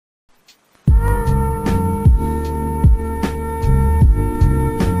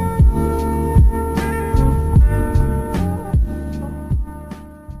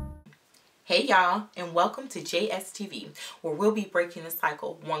Hey y'all, and welcome to Jae S TV, where we'll be breaking the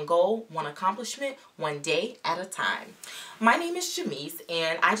cycle, one goal, one accomplishment, one day at a time. My name is Jae S,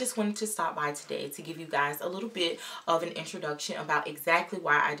 and I just wanted to stop by today to give you guys a little bit of an introduction about exactly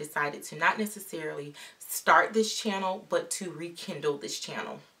why I decided to not necessarily start this channel, but to rekindle this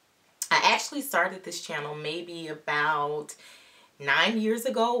channel. I actually started this channel maybe about 9 years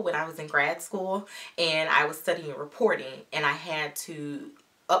ago when I was in grad school, and I was studying reporting, and I had to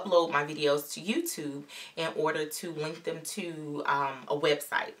upload my videos to YouTube in order to link them to a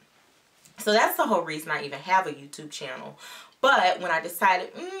website. So that's the whole reason I even have a YouTube channel. But when I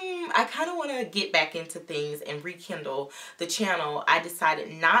decided, I kind of want to get back into things and rekindle the channel, I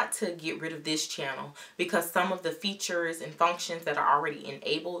decided not to get rid of this channel because some of the features and functions that are already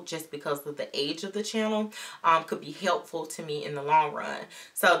enabled, just because of the age of the channel, could be helpful to me in the long run.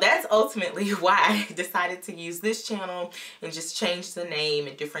 So that's ultimately why I decided to use this channel and just change the name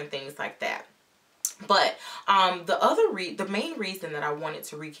and different things like that. But the main reason that I wanted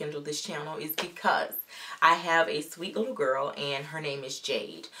to rekindle this channel is because I have a sweet little girl, and her name is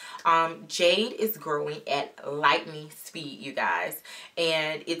Jade. Jade is growing at lightning speed, you guys.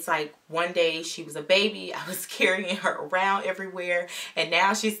 And it's like one day she was a baby, I was carrying her around everywhere, and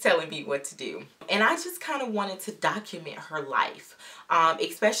now she's telling me what to do. And I just kind of wanted to document her life.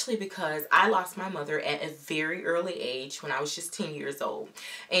 Especially because I lost my mother at a very early age when I was just 10 years old.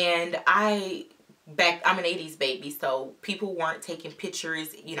 And I'm an 80s baby, so people weren't taking pictures,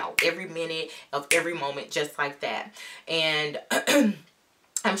 you know, every minute of every moment just like that. And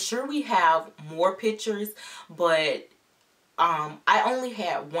I'm sure we have more pictures, but I only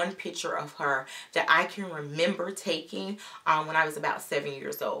had one picture of her that I can remember taking when I was about 7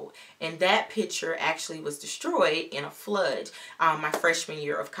 years old. And that picture actually was destroyed in a flood my freshman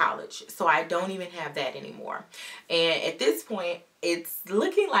year of college. So I don't even have that anymore. And at this point, it's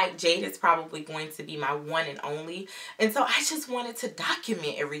looking like Jade is probably going to be my one and only. And so I just wanted to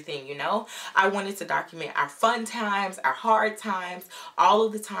document everything, you know. I wanted to document our fun times, our hard times, all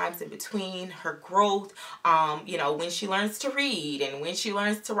of the times in between, her growth, you know, when she learns to read and when she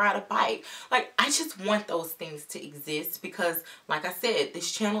learns to ride a bike. Like, I just want those things to exist because, like I said,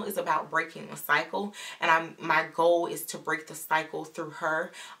 this channel is about breaking the cycle. And my goal is to break the cycle through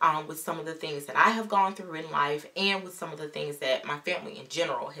her with some of the things that I have gone through in life and with some of the things that my family in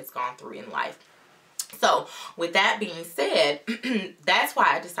general has gone through in life. So with that being said, that's why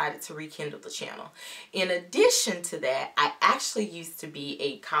I decided to rekindle the channel. In addition to that, I actually used to be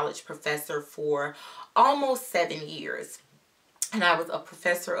a college professor for almost 7 years. And I was a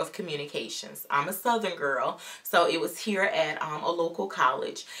professor of communications. I'm a Southern girl, so it was here at a local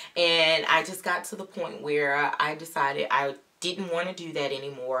college. And I just got to the point where I decided I didn't want to do that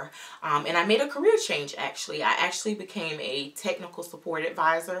anymore. And I made a career change, actually. I actually became a technical support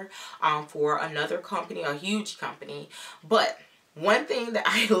advisor for another company, a huge company. But one thing that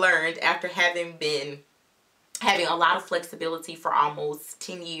I learned after having a lot of flexibility for almost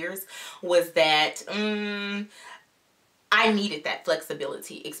 10 years was that I needed that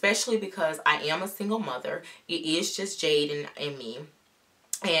flexibility, especially because I am a single mother. It is just Jade and me.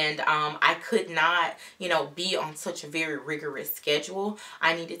 And I could not, you know, be on such a very rigorous schedule.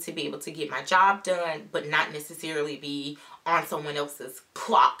 I needed to be able to get my job done, but not necessarily be on someone else's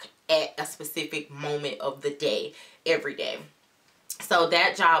clock at a specific moment of the day, every day. So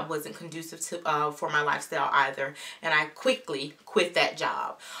that job wasn't conducive to for my lifestyle either, and I quickly quit that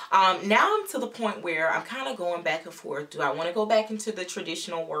job. Now I'm to the point where I'm kind of going back and forth. Do I want to go back into the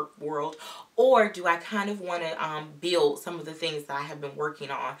traditional work world, or do I kind of want to build some of the things that I have been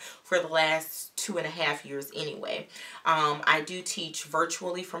working on for the last 2.5 years anyway? I do teach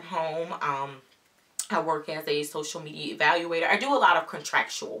virtually from home. I work as a social media evaluator. I do a lot of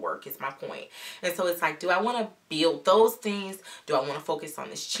contractual work is my point. And so it's like, do I want to build those things? Do I want to focus on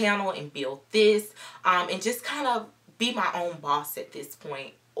this channel and build this? And just kind of be my own boss at this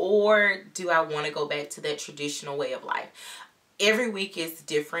point? Or do I want to go back to that traditional way of life? Every week is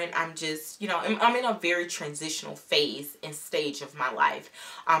different. I'm just, you know, I'm in a very transitional phase and stage of my life.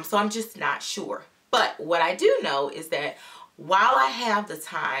 So I'm just not sure. But what I do know is that while I have the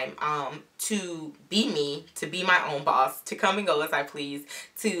time to be me, to be my own boss, to come and go as I please,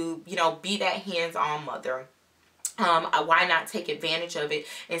 to, you know, be that hands-on mother, why not take advantage of it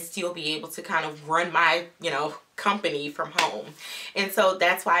and still be able to kind of run my, you know, company from home? And so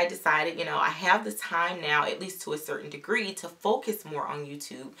that's why I decided, you know, I have the time now, at least to a certain degree, to focus more on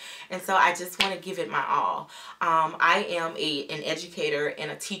YouTube. And so I just want to give it my all. I am an educator and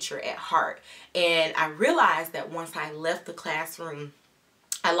a teacher at heart. And I realized that once I left the classroom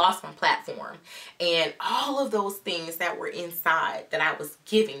I lost my platform, and all of those things that were inside that I was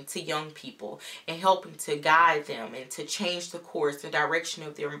giving to young people and helping to guide them and to change the course, the direction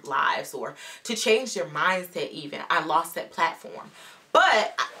of their lives, or to change their mindset even, I lost that platform.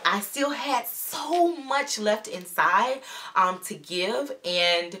 But I still had so much left inside to give,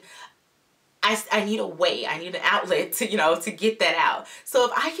 and I need a way, I need an outlet to, to get that out. So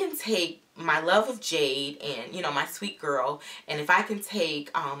if I can take my love of Jade and, my sweet girl, and if I can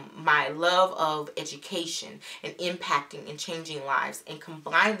take my love of education and impacting and changing lives and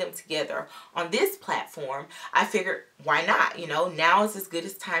combine them together on this platform, I figured, why not? Now is as good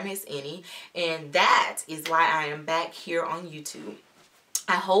as time as any, and that is why I am back here on YouTube.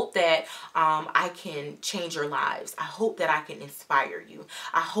 I hope that I can change your lives. I hope that I can inspire you.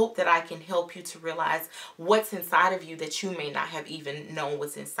 I hope that I can help you to realize what's inside of you that you may not have even known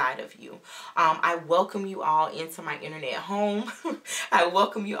was inside of you. I welcome you all into my internet home. I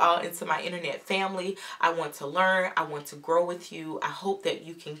welcome you all into my internet family. I want to learn. I want to grow with you. I hope that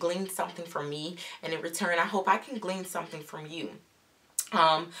you can glean something from me, and in return, I hope I can glean something from you.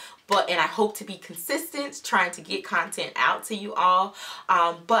 And I hope to be consistent, trying to get content out to you all.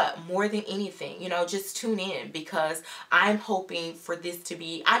 But more than anything, just tune in, because I'm hoping for this to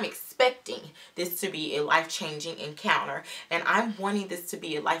be, I'm expecting this to be a life-changing encounter. And I'm wanting this to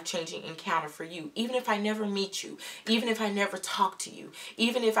be a life-changing encounter for you. Even if I never meet you, even if I never talk to you,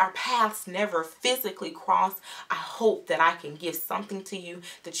 even if our paths never physically cross, I hope that I can give something to you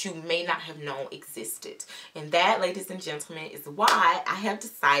that you may not have known existed. And that, ladies and gentlemen, is why I have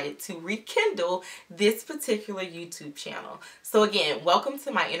decided to rekindle this particular YouTube channel. So again, welcome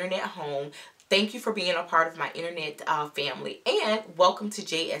to my internet home. Thank you for being a part of my internet family, and welcome to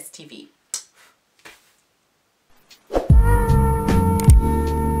Jae S TV.